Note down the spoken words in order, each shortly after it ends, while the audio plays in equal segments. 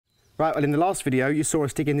Right, well in the last video you saw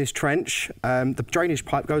us digging this trench. The drainage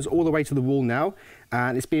pipe goes all the way to the wall now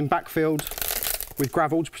and it's being backfilled with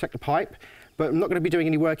gravel to protect the pipe. But I'm not going to be doing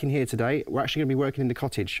any work in here today. We're actually going to be working in the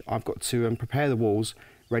cottage. I've got to prepare the walls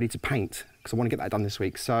ready to paint because I want to get that done this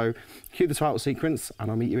week. So cue the title sequence and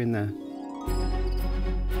I'll meet you in there.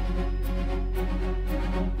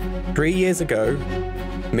 3 years ago,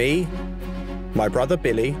 me, my brother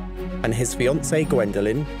Billy and his fiancée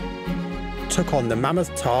Gwendolyn took on the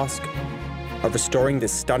mammoth task of restoring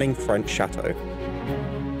this stunning French chateau.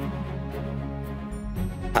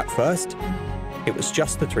 At first, it was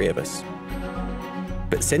just the three of us.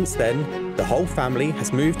 But since then, the whole family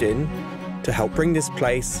has moved in to help bring this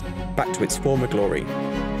place back to its former glory.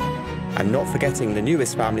 And not forgetting the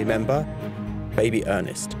newest family member, baby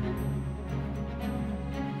Ernest.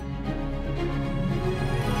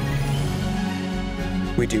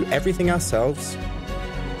 We do everything ourselves,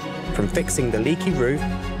 from fixing the leaky roof,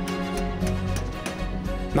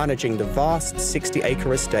 managing the vast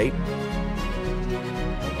 60-acre estate,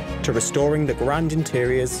 to restoring the grand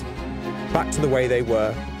interiors back to the way they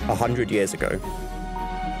were 100 years ago.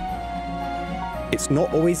 It's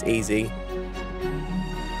not always easy,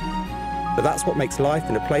 but that's what makes life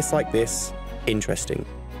in a place like this interesting.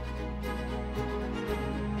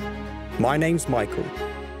 My name's Michael,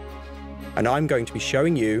 and I'm going to be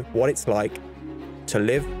showing you what it's like to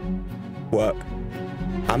live, work,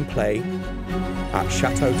 and play at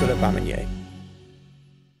Chateau de la Basmaignee.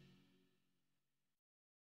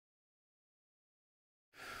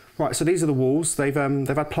 Right, so these are the walls. They've had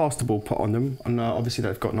plasterboard put on them, and obviously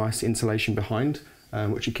they've got nice insulation behind,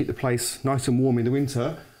 which will keep the place nice and warm in the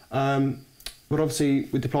winter. But obviously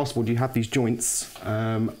with the plasterboard you have these joints,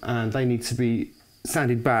 and they need to be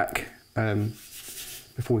sanded back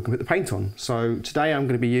before we can put the paint on. So today I'm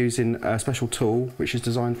going to be using a special tool which is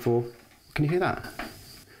designed for, can you hear that?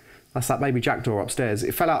 That's that baby jackdaw upstairs.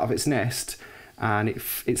 It fell out of its nest and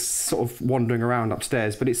it's sort of wandering around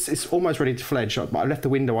upstairs, but it's almost ready to fledge. But I left the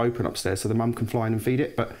window open upstairs so the mum can fly in and feed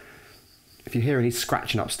it. But if you hear any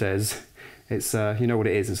scratching upstairs, it's you know what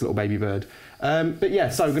it is, it's a little baby bird. But yeah,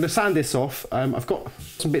 so I'm going to sand this off. I've got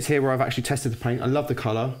some bits here where I've actually tested the paint. I love the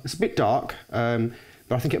colour. It's a bit dark, but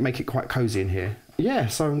I think it'll make it quite cosy in here. Yeah,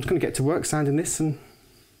 so I'm just going to get to work sanding this and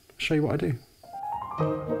show you what I do.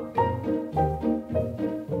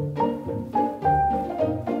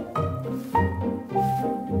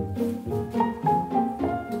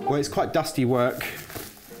 Well, it's quite dusty work.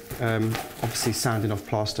 Obviously sanding off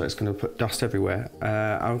plaster, it's going to put dust everywhere.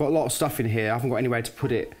 I've got a lot of stuff in here, I haven't got anywhere to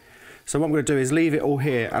put it. So what I'm going to do is leave it all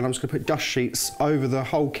here and I'm just going to put dust sheets over the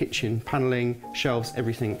whole kitchen, panelling, shelves,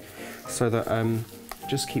 everything, so that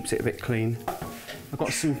just keeps it a bit clean. I've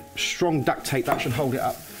got some strong duct tape that should hold it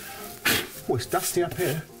up. Oh, it's dusty up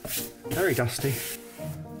here. Very dusty.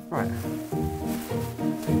 Right.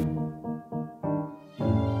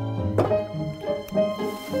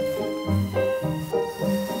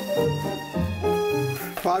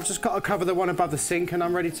 Well, I've just got to cover the one above the sink and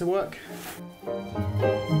I'm ready to work.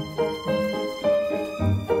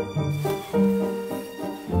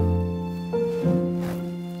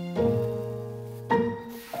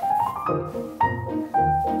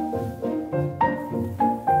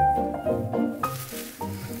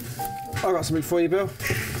 I've got something for you, Bill. Do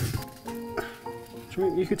you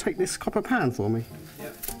think you could take this copper pan for me?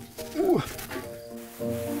 Yep. Ooh.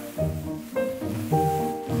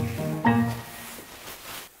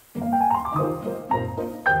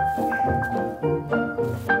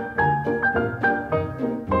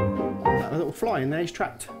 That little fly in there, he's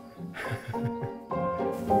trapped. I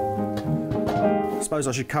suppose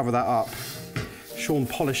I should cover that up. Sean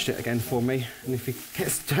polished it again for me, and if he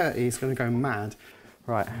gets dirty, he's going to go mad.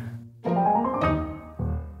 Right.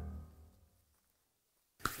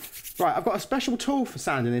 Right, I've got a special tool for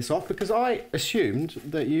sanding this off because I assumed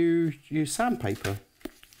that you use sandpaper.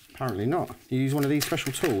 Apparently not. You use one of these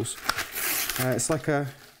special tools. It's like a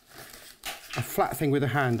flat thing with a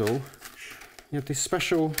handle. You have this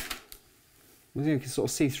special, you can sort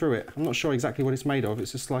of see through it. I'm not sure exactly what it's made of.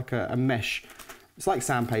 It's just like a mesh. It's like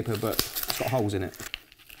sandpaper, but it's got holes in it.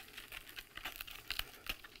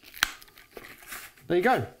 There you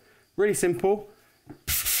go. Really simple.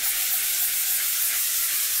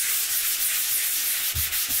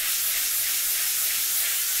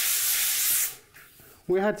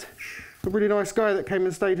 We had a really nice guy that came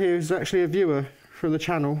and stayed here who's actually a viewer from the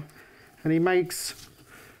channel, and he makes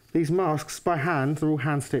these masks by hand. They're all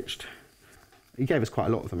hand stitched. He gave us quite a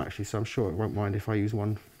lot of them actually, so I'm sure it won't mind if I use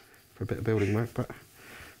one for a bit of building work, but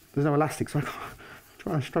there's no elastic, so I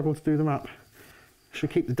try and struggle to do them up. Should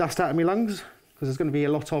keep the dust out of my lungs because there's going to be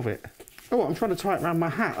a lot of it. Oh, I'm trying to tie it around my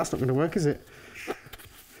hat. That's not going to work, is it?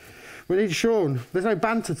 We need Sean. There's no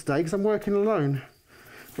banter today because I'm working alone.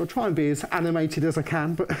 I'll try and be as animated as I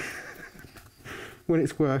can, but when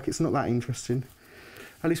it's work, it's not that interesting.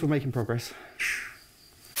 At least we're making progress.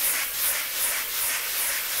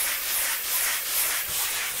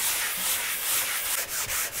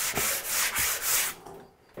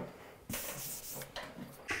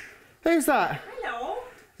 Who's that? Hello.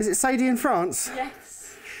 Is it Sadie in France?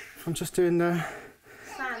 Yes. I'm just doing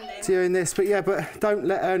Standing. this, but yeah, but don't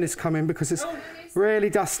let Ernest come in because it's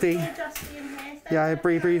really dusty. Dusty in here. Yeah,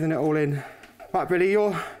 breathing it all in. Right, Billy,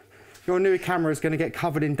 your new camera is going to get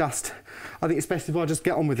covered in dust. I think it's best if I just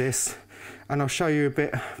get on with this, and I'll show you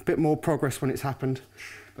a bit more progress when it's happened.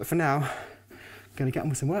 But for now, I'm going to get on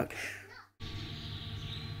with some work.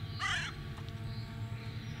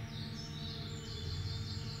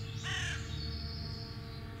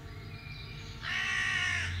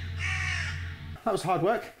 That was hard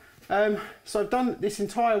work. So I've done this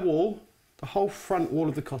entire wall. The whole front wall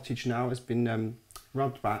of the cottage now has been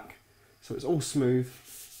rubbed back, so it's all smooth.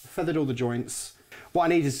 Feathered all the joints. What I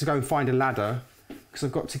need is to go and find a ladder because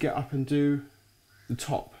I've got to get up and do the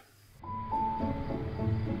top.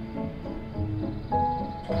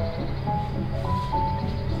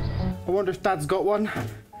 I wonder if Dad's got one.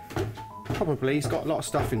 Probably. He's got a lot of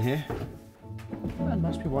stuff in here. There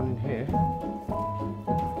must be one in here.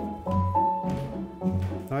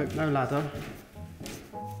 Nope, no ladder.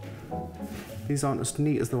 These aren't as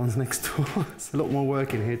neat as the ones next door. It's a lot more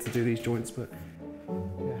work in here to do these joints, but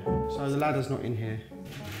yeah. So the ladder's not in here.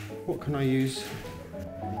 What can I use?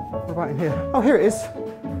 What about in here? Oh, here it is.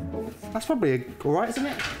 That's probably all right, isn't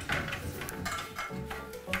it?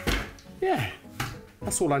 Yeah,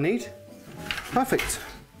 that's all I need. Perfect.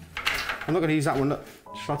 I'm not going to use that one. Look,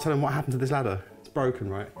 shall I tell him what happened to this ladder? It's broken,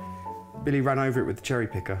 right? Billy ran over it with the cherry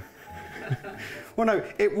picker. Well, no,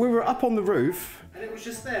 we were up on the roof, and it was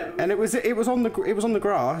just there. And it was on the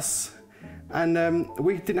grass, and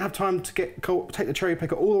we didn't have time to take the cherry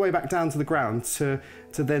picker all the way back down to the ground to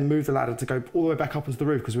then move the ladder to go all the way back up onto the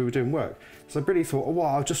roof because we were doing work. So Billy thought, oh, well,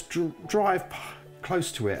 I'll just drive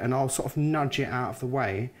close to it and I'll sort of nudge it out of the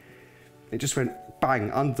way. It just went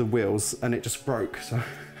bang under the wheels and it just broke. So,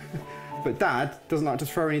 but Dad doesn't like to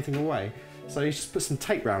throw anything away, so he just put some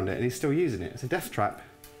tape around it and he's still using it. It's a death trap.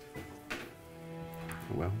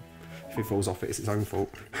 Oh, well, if it falls off, it's its own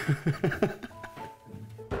fault. There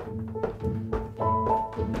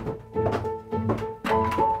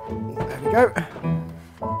we go.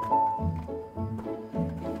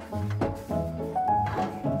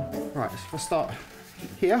 Right, so if I start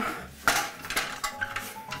here.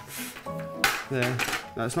 There.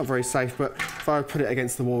 No, it's not very safe, but if I put it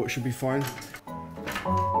against the wall, it should be fine.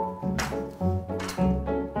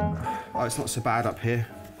 Oh, it's not so bad up here.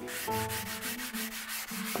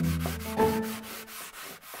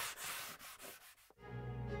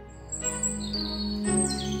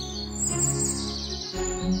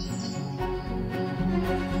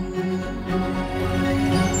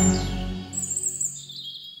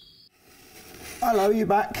 Hello, you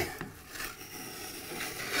back?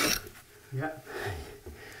 Yeah.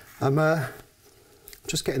 I'm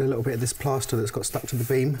just getting a little bit of this plaster that's got stuck to the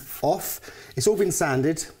beam off. It's all been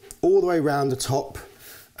sanded all the way around the top.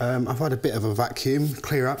 I've had a bit of a vacuum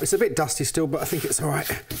clear up. It's a bit dusty still, but I think it's all right.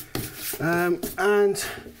 And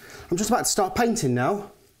I'm just about to start painting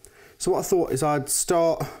now. So what I thought is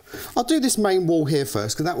I'll do this main wall here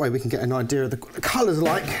first, because that way we can get an idea of the colours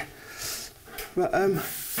like. But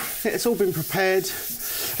it's all been prepared.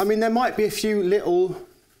 I mean, there might be a few little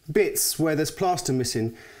bits where there's plaster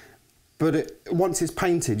missing, but once it's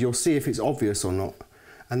painted, you'll see if it's obvious or not.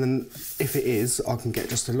 And then if it is, I can get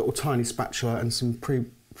just a little tiny spatula and some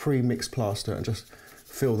pre-mixed plaster and just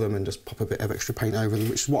fill them and just pop a bit of extra paint over them,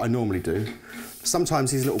 which is what I normally do.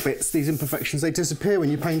 Sometimes these little bits, these imperfections, they disappear when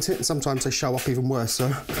you paint it, and sometimes they show up even worse. So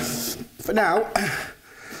for now,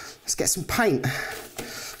 let's get some paint.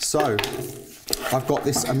 So I've got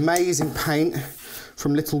this amazing paint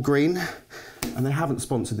from Little Green, and they haven't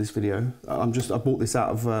sponsored this video. I bought this out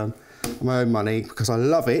of my own money because I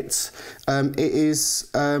love it.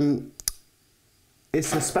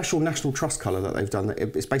 It's a special National Trust colour that they've done.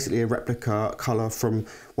 It's basically a replica colour from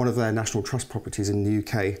one of their National Trust properties in the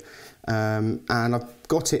UK. And I've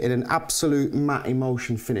got it in an absolute matte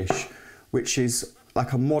emulsion finish, which is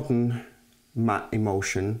like a modern matte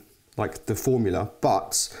emulsion, like the formula,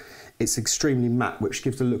 but it's extremely matte, which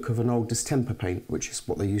gives the look of an old distemper paint, which is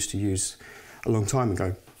what they used to use a long time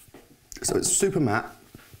ago. So it's super matte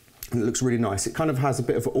and it looks really nice. It kind of has a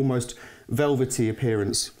bit of an almost velvety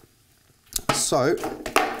appearance. So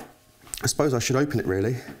I suppose I should open it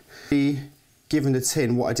really. Given the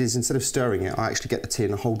tin, what I did is instead of stirring it, I actually get the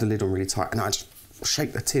tin, hold the lid on really tight, and I just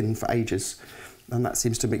shake the tin for ages, and that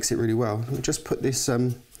seems to mix it really well. Let me just put this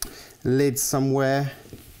lid somewhere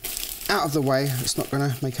out of the way. It's not going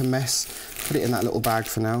to make a mess. Put it in that little bag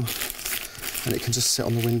for now, and it can just sit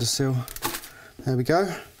on the windowsill. There we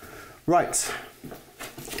go. Right.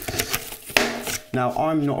 Now,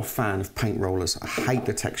 I'm not a fan of paint rollers. I hate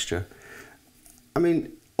the texture. I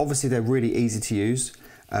mean, obviously they're really easy to use,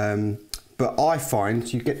 but I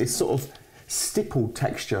find you get this sort of stippled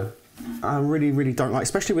texture. I really, really don't like,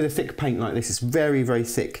 especially with a thick paint like this. It's very, very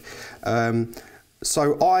thick.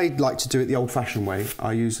 So I like to do it the old-fashioned way.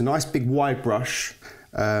 I use a nice big wide brush,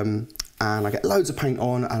 and I get loads of paint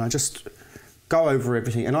on, and I just go over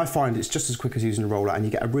everything. And I find it's just as quick as using a roller, and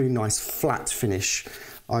you get a really nice flat finish.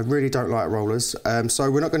 I really don't like rollers, so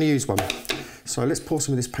we're not going to use one. So let's pour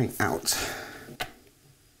some of this paint out.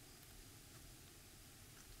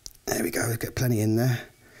 There we go, get plenty in there.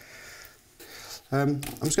 I'm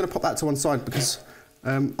just going to pop that to one side because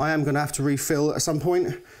I am going to have to refill at some point.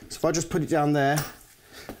 So if I just put it down there,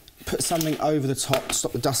 put something over the top to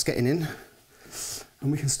stop the dust getting in, and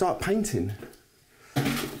we can start painting.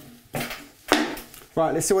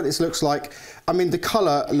 Right, let's see what this looks like. I mean, the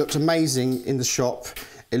colour looks amazing in the shop.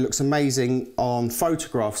 It looks amazing on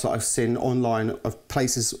photographs that I've seen online of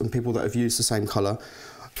places and people that have used the same colour.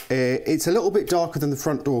 It's a little bit darker than the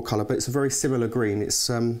front door colour, but it's a very similar green. It's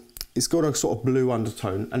got a sort of blue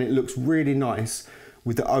undertone, and it looks really nice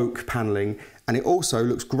with the oak panelling, and it also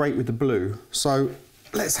looks great with the blue. So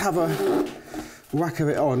let's have a whack of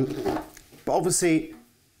it on. But obviously,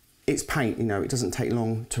 it's paint, you know, it doesn't take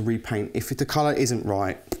long to repaint. If the colour isn't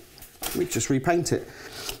right, we just repaint it.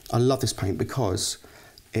 I love this paint because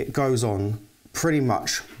it goes on pretty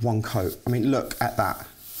much one coat. I mean, look at that.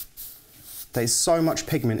 There's so much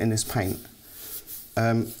pigment in this paint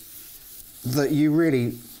that you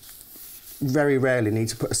really very rarely need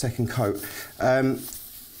to put a second coat. And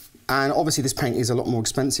obviously this paint is a lot more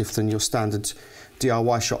expensive than your standard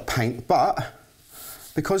DIY shop paint, but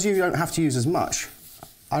because you don't have to use as much,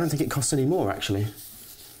 I don't think it costs any more actually.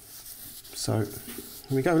 So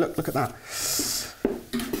here we go, look at that.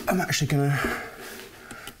 I'm actually gonna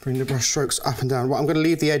bring the brush strokes up and down. Well, I'm going to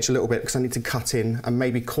leave the edge a little bit because I need to cut in and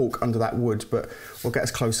maybe caulk under that wood, but we'll get as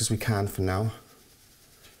close as we can for now.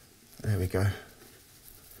 There we go.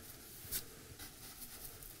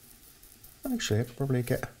 Actually, I could probably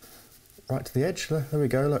get right to the edge. There we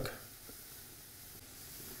go, look.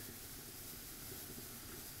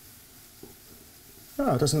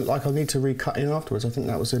 Oh, it doesn't look like I'll need to recut in afterwards. I think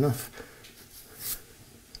that was enough.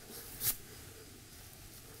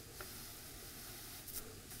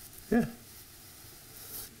 Yeah,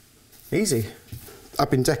 easy. I've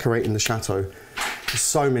been decorating the chateau for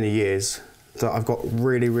so many years that I've got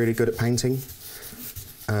really, really good at painting.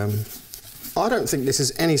 I don't think this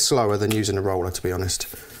is any slower than using a roller, to be honest.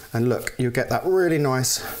 And look, you get that really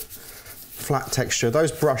nice flat texture.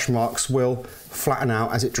 Those brush marks will flatten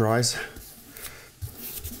out as it dries.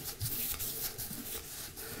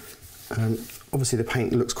 Obviously the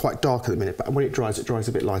paint looks quite dark at the minute, but when it dries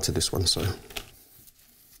a bit lighter, this one, so.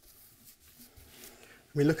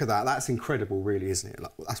 I mean, look at that, that's incredible really, isn't it?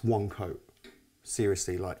 Like, that's one coat,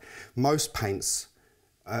 seriously. Like most paints,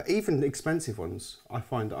 even expensive ones, I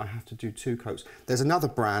find that I have to do 2 coats. There's another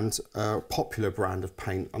brand, popular brand of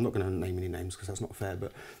paint, I'm not going to name any names because that's not fair,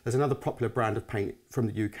 but there's another popular brand of paint from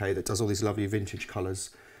the UK that does all these lovely vintage colours.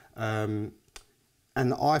 And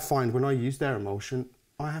I find when I use their emulsion,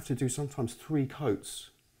 I have to do sometimes 3 coats.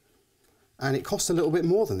 And it costs a little bit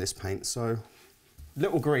more than this paint, so.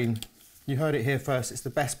 Little Green. You heard it here first, it's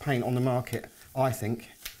the best paint on the market, I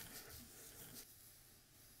think.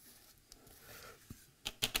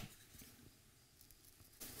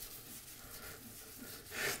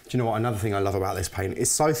 Do you know what, another thing I love about this paint,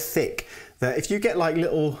 it's so thick that if you get like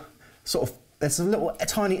little sort of, there's some little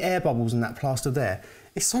tiny air bubbles in that plaster there,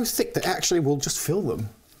 it's so thick that it actually will just fill them.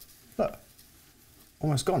 Look,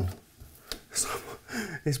 almost gone.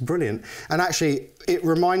 It's brilliant. And actually, it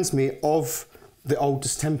reminds me of the old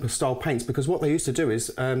distemper style paints, because what they used to do is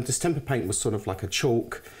distemper paint was sort of like a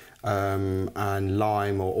chalk and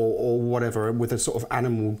lime or whatever with a sort of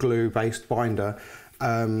animal glue based binder,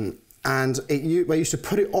 and they used to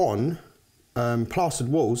put it on plastered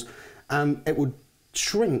walls, and it would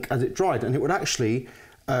shrink as it dried, and it would actually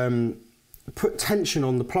put tension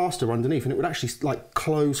on the plaster underneath, and it would actually like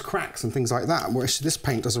close cracks and things like that, whereas this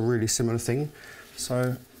paint does a really similar thing.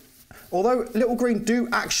 So although Little Green do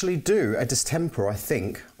actually do a distemper, I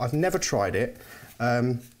think. I've never tried it.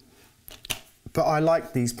 But I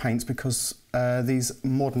like these paints because these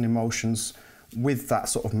modern emulsions with that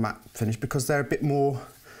sort of matte finish, because they're a bit more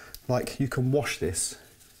like you can wash this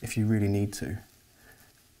if you really need to.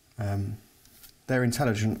 Their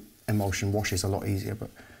intelligent emulsion washes a lot easier, but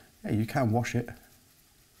yeah, you can wash it.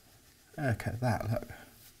 Look at that, look.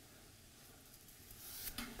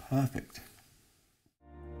 Perfect.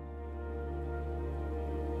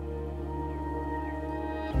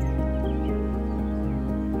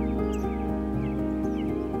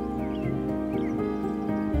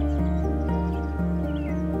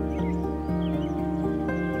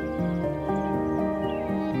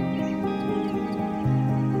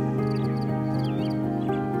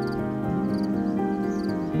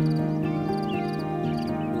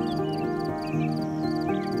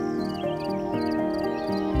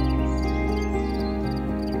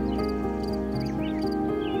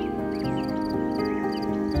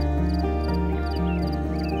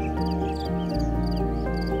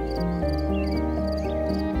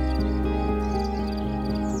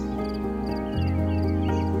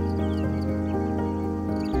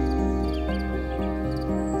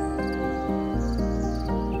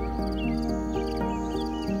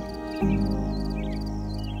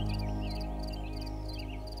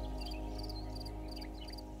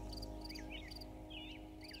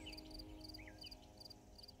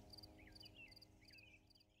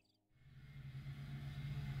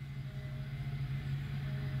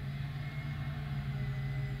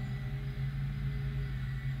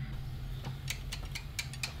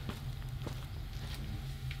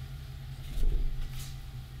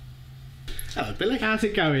 Hello Billy. How's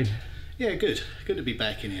it going? Yeah, good. Good to be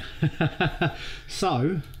back in here.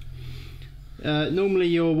 So, normally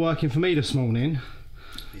you're working for me this morning.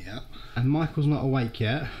 Yeah. And Michael's not awake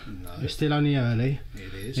yet. No. It's still only early.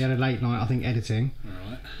 It is. He had a late night, I think, editing.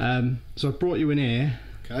 Alright. So I brought you in here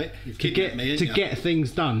Okay. You've to kidnapped me, to ain't get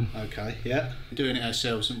things done. you? Okay, yeah. We're doing it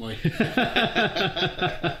ourselves, aren't we?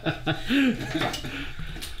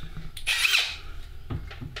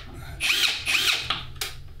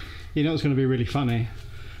 You know what's going to be really funny?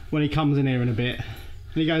 When he comes in here in a bit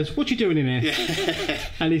and he goes, "What you doing in here?" Yeah.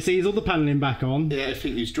 And he sees all the panelling back on. Yeah, I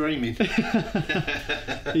think he's dreaming.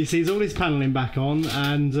 He sees all his panelling back on,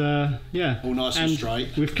 and yeah. All nice and straight.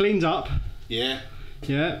 We've cleaned up. Yeah.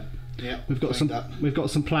 Yeah. Yeah. We've got cleaned up. We've got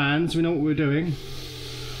some plans. We know what we're doing.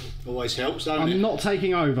 Always helps, don't it? I'm not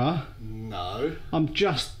taking over. No. I'm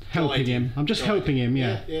just helping Guiding. him. I'm just Guiding. helping him.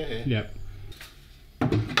 Yeah. Yeah. Yeah.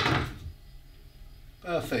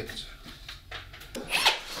 Perfect.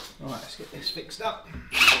 Right, let's get this fixed up.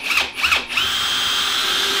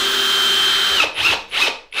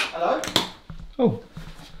 Hello. Oh,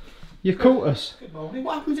 you've caught us. Good morning.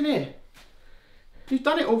 What happened in here? You've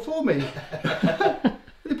done it all for me.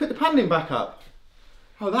 They put the panelling back up.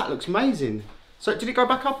 Oh, that looks amazing. So, did it go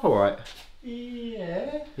back up all right?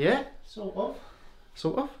 Yeah, Yeah? sort of.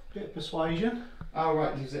 Sort of? Bit of persuasion. Oh,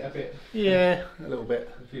 right, gives it a bit. Yeah, a little bit.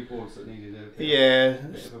 A few boards that needed a Yeah,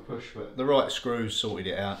 bit of a push, but. the right screws sorted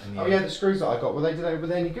it out. And Oh, yeah, the screws that I got, were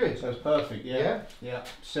they any good? So it's perfect, yeah. Yeah? Yeah,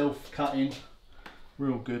 self-cutting,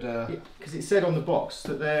 real good. Because it said on the box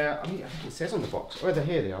that they're. I think it says on the box. Oh, they're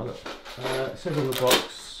here, they are, look. It says on the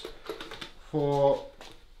box for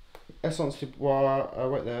Essence de Bois,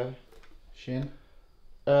 right there. Shin.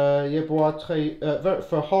 Yeah, bois très,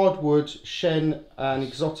 for hardwood, chêne, and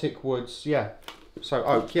exotic woods. Yeah. So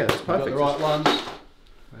oak. Yeah, that's You got perfect. the right ones.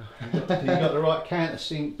 You got the right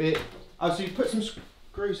countersink bit. Oh, so you put some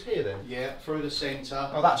screws here then? Yeah, through the centre.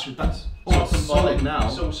 Oh, that's Top that's and solid bottom. now.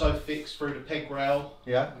 It's also fixed through the peg rail.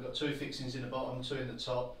 Yeah. We've got two fixings in the bottom, two in the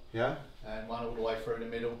top, Yeah. and one all the way through the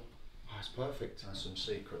middle. Oh, that's perfect. And some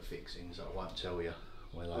secret fixings that I won't tell you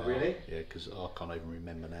where they Oh, are. really? Yeah, because I can't even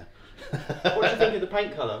remember now. What do you think of the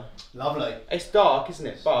paint colour? Lovely. It's dark, isn't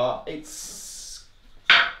it? But it's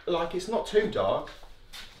like it's not too dark.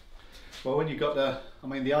 Well, when you've got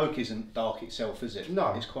the oak isn't dark itself, is it?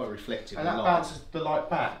 No. It's quite reflective. And of that light. bounces the light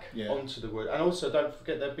back Yeah. onto the wood. And also, don't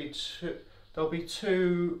forget there'll be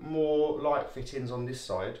two more light fittings on this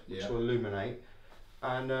side, which Yeah. will illuminate.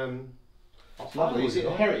 And It's lovely. Is it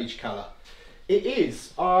a heritage colour? It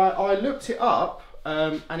is. I looked it up,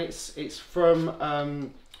 and it's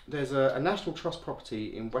from there's a National Trust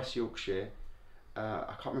property in West Yorkshire.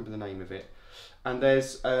 I can't remember the name of it. And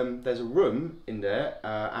there's a room in there,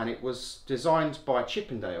 and it was designed by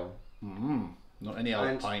Chippendale. Not any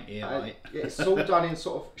old paint here, mate. It's all done in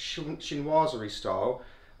sort of chinoiserie style,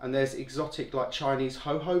 and there's exotic like Chinese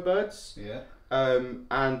ho-ho birds. Yeah.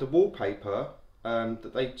 And the wallpaper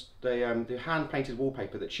that the hand painted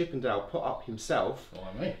wallpaper that Chippendale put up himself.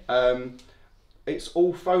 Blimey. It's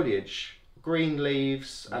all foliage, green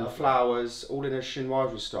leaves and flowers, all in a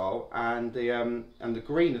chinoiserie style, and the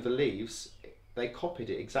green of the leaves, they copied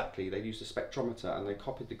it exactly. They used a spectrometer and they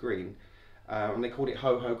copied the green, and they called it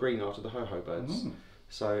Ho Ho Green after the Ho Ho birds.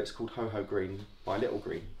 So it's called Ho Ho Green by Little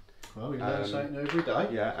Green. Well, we learn something new every day.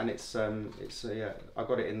 Yeah, and it's yeah, I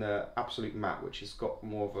got it in the absolute matte, which has got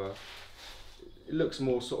more of a. It looks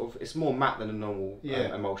more sort of. It's more matte than a normal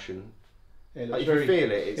emulsion. It Like looks you very, can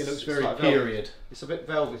feel it. it looks it's very like period. It's a bit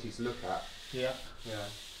velvety to look at. Yeah. Yeah.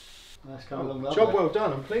 That's come along lovely. Job well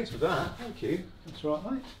done. I'm pleased with that. Thank you. That's right,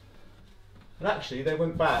 mate. And actually, they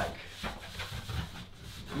went back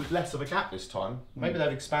with less of a gap this time. Maybe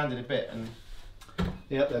they've expanded a bit and.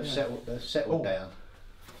 Yep, they've settled. They've settled down.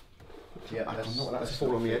 Yeah, I don't know what that's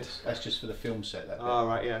fall on the edge. That's just for the film set. That. Oh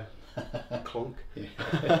right, yeah. Clonk.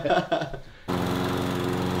 Yeah.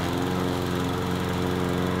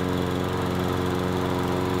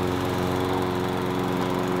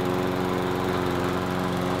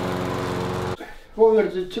 What we're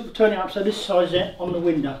going to do, turn it up so this size there on the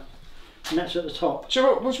window, and that's at the top.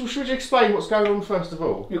 Should you explain what's going on first of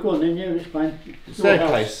all? You go on then, you explain. The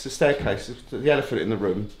staircase, the elephant in the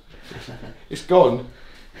room. It's gone.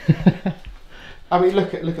 I mean,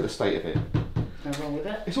 look at the state of it. Nothing wrong with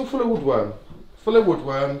that. It's all full of woodworm. Full of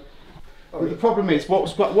woodworm. But the problem is,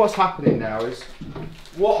 what's happening now is,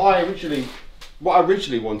 what I originally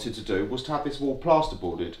wanted to do was to have this wall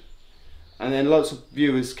plasterboarded, and then lots of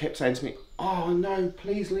viewers kept saying to me, "Oh no,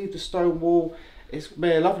 please leave the stone wall. It's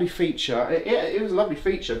a lovely feature." It was a lovely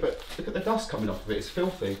feature, but look at the dust coming off of it. It's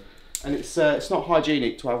filthy, and it's not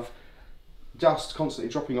hygienic to have dust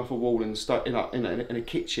constantly dropping off a wall in a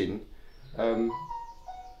kitchen.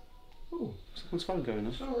 Oh, someone's phone going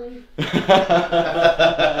on. Sorry.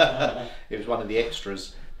 It was one of the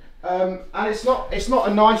extras. And it's not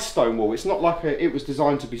a nice stone wall. It's not like it was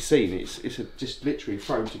designed to be seen. It's just literally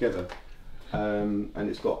thrown together, and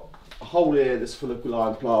it's got a hole here that's full of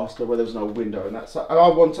lime plaster where there's no window, and that's. And I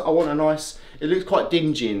want a nice. It looks quite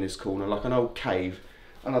dingy in this corner, like an old cave,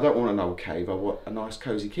 and I don't want an old cave. I want a nice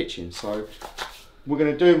cosy kitchen. So we're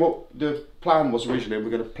going to do what the plan was originally.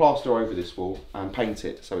 We're going to plaster over this wall and paint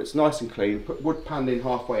it so it's nice and clean. Put wood paneling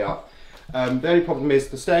halfway up. The only problem is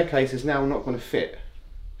the staircase is now not going to fit.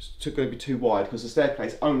 It's going to be too wide because the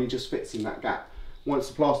staircase only just fits in that gap. Once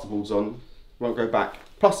the plasterboard's on, it won't go back.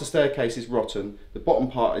 Plus the staircase is rotten. The bottom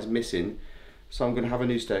part is missing, so I'm going to have a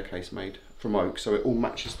new staircase made from oak so it all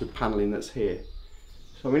matches the paneling that's here.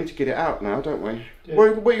 So we need to get it out now, don't we? Yeah. What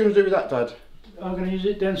are you going to do with that, Dad? I'm going to use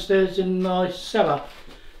it downstairs in my cellar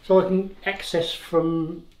so I can access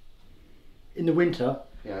from in the winter.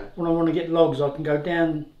 Yeah. When I want to get logs, I can go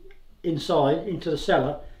down inside into the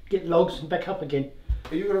cellar, get logs and back up again.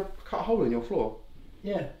 Are you going to cut a hole in your floor?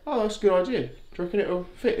 Yeah. Oh, that's a good idea. Do you reckon it'll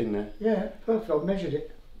fit in there? Yeah, perfect. I've measured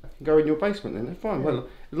it. Go in your basement then, fine. Yeah. Well,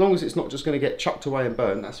 as long as it's not just going to get chucked away and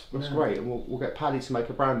burned, that's great. And we'll get Paddy to make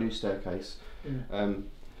a brand new staircase. Yeah.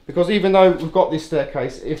 Because even though we've got this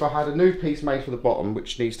staircase, if I had a new piece made for the bottom,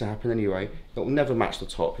 which needs to happen anyway, it'll never match the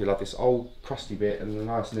top. You'll have this old crusty bit and a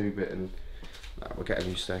nice new bit, and we'll get a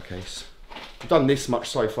new staircase. We've done this much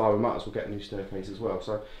so far, we might as well get a new staircase as well.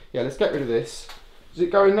 So yeah, let's get rid of this. Is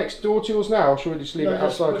it going next door to yours now, or should we just leave it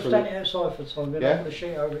outside We'll for stand it outside for the time. We're going to put a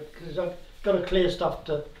sheet over it because I've got to clear stuff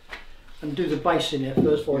and do the base in there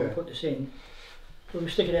first before I put this in. So we'll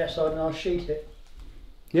stick it outside and I'll sheet it.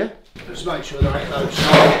 Yeah. Just make sure there ain't no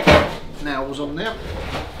nails on there.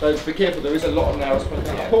 So be careful, there is a lot of nails.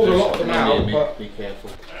 I pulled a lot of them out, but be careful.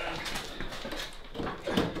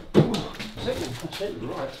 That's it.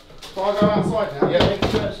 right. So I go outside now. Yeah,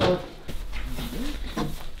 go outside.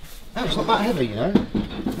 It's not that heavy, you know.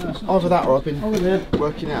 No, either that or I've been Over there.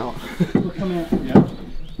 working out. We'll come out. Yeah.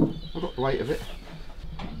 I've got the weight of it.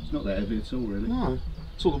 It's not that heavy at all, really. No,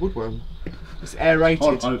 it's all the woodworm. It's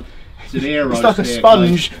aerated. It's an aero. It's like a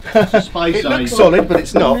sponge. It's a space It looks age. solid, but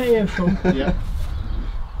it's not. Yeah, sure. Yeah.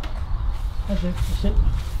 That's it. That's it.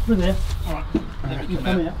 Through there. Alright. You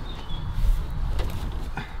come out.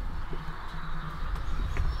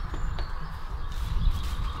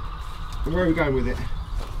 And where are we going with it?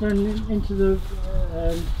 Then into the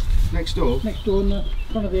Next door? next door in the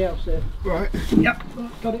front of the house there. Right. Yep.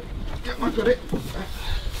 Got it. Yep, I've got it.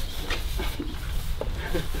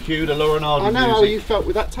 Cue the Lauren Hardy I know how music. you felt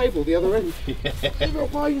with that table the other end. You got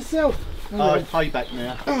it by yourself. Oh, it's payback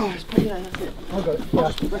now. Oh, it's yeah, that's it. I got it. I'll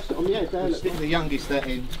Yeah. just rest it on the edge there. Stick the youngest that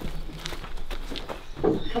in.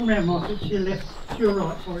 Come round, Martin. To your left. To your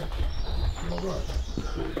right. Sorry.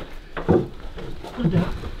 Good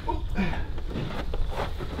down.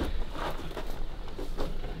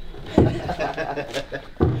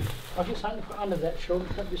 I'll get something to put under that shoulder.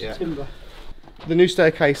 That was timber. The new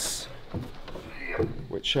staircase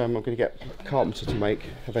which I'm going to get a carpenter to make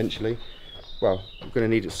eventually. Well, I'm going to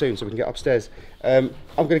need it soon so we can get upstairs. I'm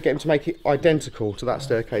going to get him to make it identical to that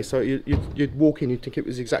staircase. So you'd walk in, you'd think it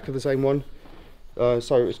was exactly the same one.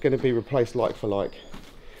 So it's going to be replaced like for like.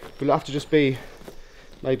 It'll have to just be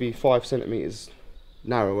maybe 5 centimetres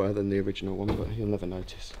narrower than the original one, but you'll never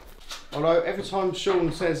notice. Although every time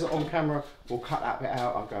Sean says on camera, we'll cut that bit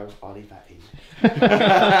out, I'll go, I'll leave that in.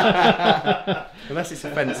 Unless it's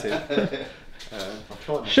offensive.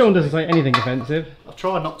 Sean doesn't say anything offensive. I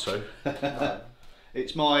try not to.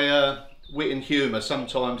 It's my wit and humour.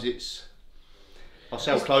 Sometimes I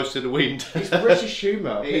sail close to the wind. It's British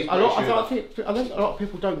humour. It is I think a lot of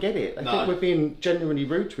people don't get it. They think we're being genuinely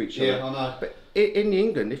rude to each other. Yeah, I know. But in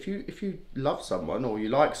England, if you love someone or you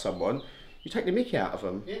like someone, you take the mickey out of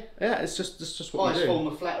them. Yeah. Yeah, it's just what we do. Highest form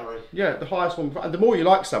of flattery. Yeah, the highest form. And the more you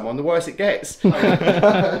like someone, the worse it gets.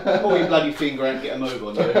 The more you bloody finger out and get a move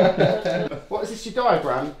on you. What is this, your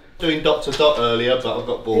diagram? Doing dot to dot earlier, but I've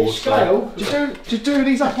got bored. Scale. Do you do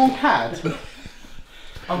these up on CAD?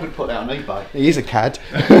 I'm going to put that on eBay. He is a CAD.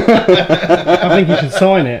 I think you should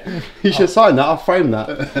sign it. You should sign that. I'll frame that.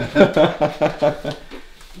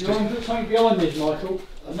 You want to put something behind this, Michael?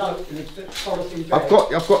 A note and it's follow things I've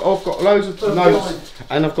got loads of notes,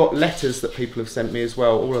 and I've got letters that people have sent me as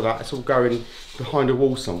well. All of that. It's all going behind a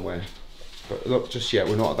wall somewhere. But look, just yet,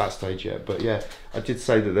 we're not at that stage yet. But yeah, I did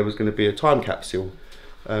say that there was going to be a time capsule.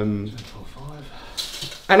 And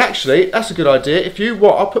actually, that's a good idea. If you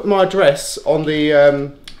want, I'll put my address on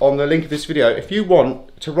the link of this video. If you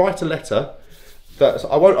want to write a letter,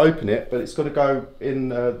 I won't open it, but it's got to go in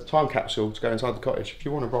the time capsule to go inside the cottage. If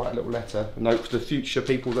you want to write a little letter, a note for the future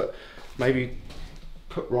people that maybe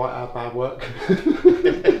put right our bad work,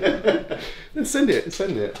 then send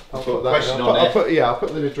it. I'll put that. I'll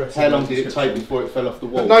put the address. How long did it take before it fell off the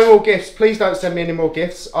wall? But no more gifts. Please don't send me any more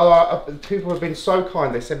gifts. People have been so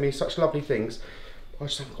kind. They send me such lovely things. I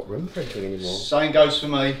just haven't got room for anything anymore. Same goes for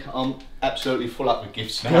me. I'm absolutely full up with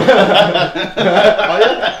gifts now.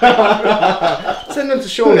 Send them to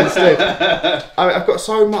Sean instead. I've got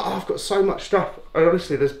so much stuff.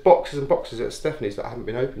 Honestly, there's boxes and boxes at Stephanie's that haven't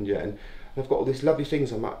been opened yet, and I've got all these lovely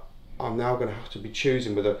things. I'm now going to have to be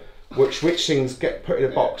choosing whether which things get put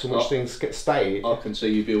in a box and which things get stayed. I can see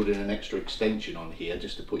you building an extra extension on here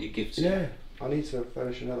just to put your gifts in. Yeah, I need to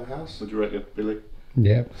furnish another house. What do you reckon, Billy?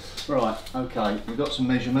 Yeah. Right, okay, we've got some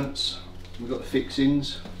measurements, we've got the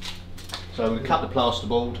fixings. So we cut the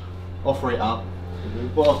plasterboard, offer it up.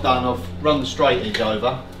 What I've done, I've run the straight edge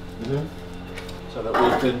over so that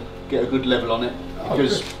we can get a good level on it,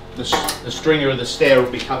 because the stringer of the stair will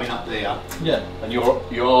be coming up there. Yeah. And your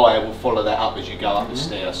eye will follow that up as you go up the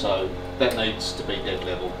stair, so that needs to be dead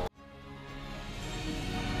level.